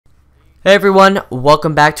Hey everyone,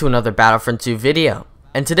 welcome back to another Battlefront 2 video.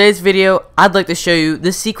 In today's video, I'd like to show you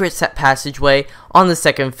the secret set passageway on the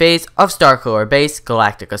second phase of Starkiller Base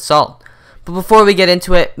Galactic Assault. But before we get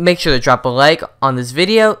into it, make sure to drop a like on this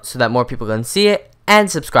video so that more people can see it,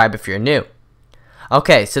 and subscribe if you're new.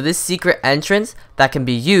 Okay, so this secret entrance that can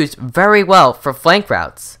be used very well for flank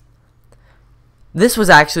routes. This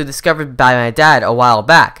was actually discovered by my dad a while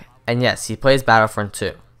back, and yes, he plays Battlefront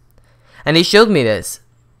 2. And he showed me this.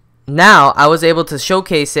 Now, I was able to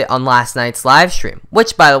showcase it on last night's live stream,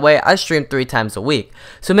 which, by the way, I stream 3 times a week,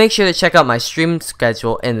 so make sure to check out my stream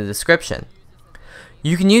schedule in the description.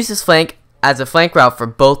 You can use this flank as a flank route for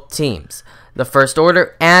both teams, the First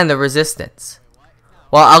Order and the Resistance.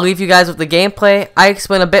 Well, I'll leave you guys with the gameplay. I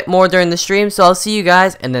explain a bit more during the stream, so I'll see you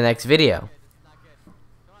guys in the next video.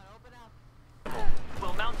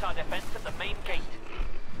 We'll mount our defense at the main gate.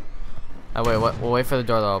 Oh wait, we'll wait for the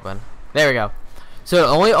door to open. There we go. So it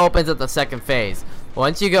only opens at the second phase.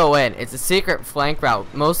 Once you go in, it's a secret flank route,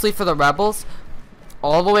 mostly for the rebels,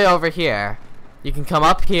 all the way over here. You can come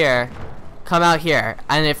up here, come out here,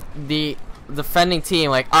 and if the defending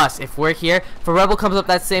team, like us, if we're here, if a rebel comes up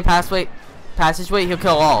that same passageway, he'll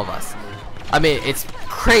kill all of us. I mean, it's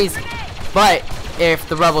crazy. But if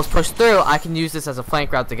the rebels push through, I can use this as a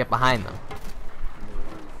flank route to get behind them.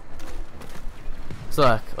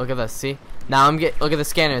 So look at this, see? Now look at the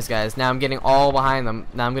scanners, guys. Now I'm getting all behind them.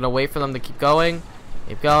 Now I'm gonna wait for them to keep going,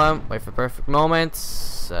 wait for perfect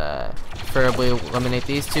moments. Preferably eliminate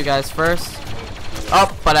these two guys first.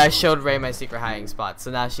 Oh, but I showed Ray my secret hiding spot,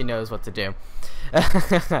 so now she knows what to do.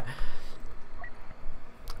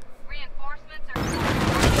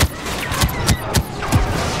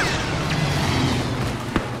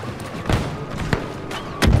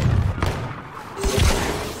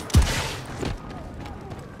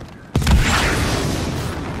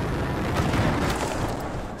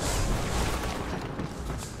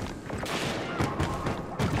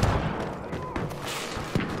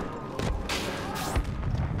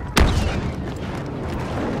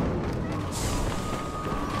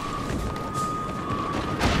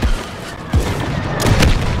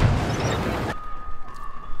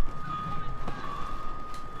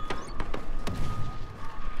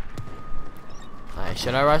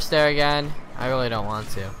 Should I rush there again? I really don't want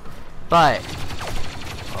to. But,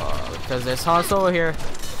 because there's Han Solo here.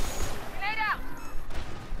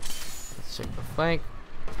 Let's check the flank.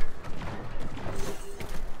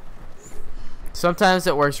 Sometimes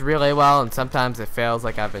it works really well, and sometimes it fails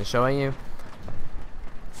like I've been showing you.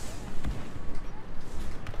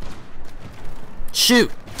 Shoot!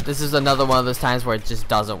 This is another one of those times where it just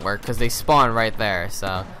doesn't work, because they spawn right there.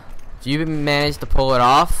 So, if you manage to pull it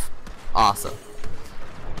off, awesome.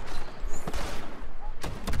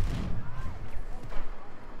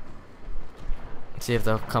 See if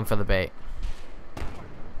they'll come for the bait.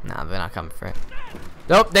 No, they're not coming for it.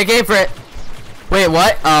 Nope, they came for it. Wait,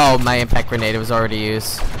 what? Oh, my impact grenade was already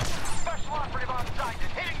used.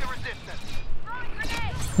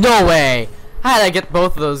 No way! How did I get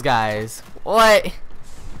both of those guys? What?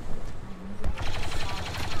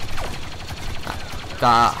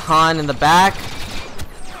 Got Han in the back.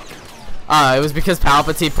 Oh, it was because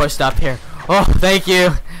Palpatine pushed up here. Oh, thank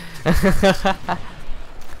you.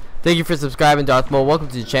 Thank you for subscribing, Darth Maul. Welcome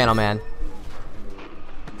to the channel, man.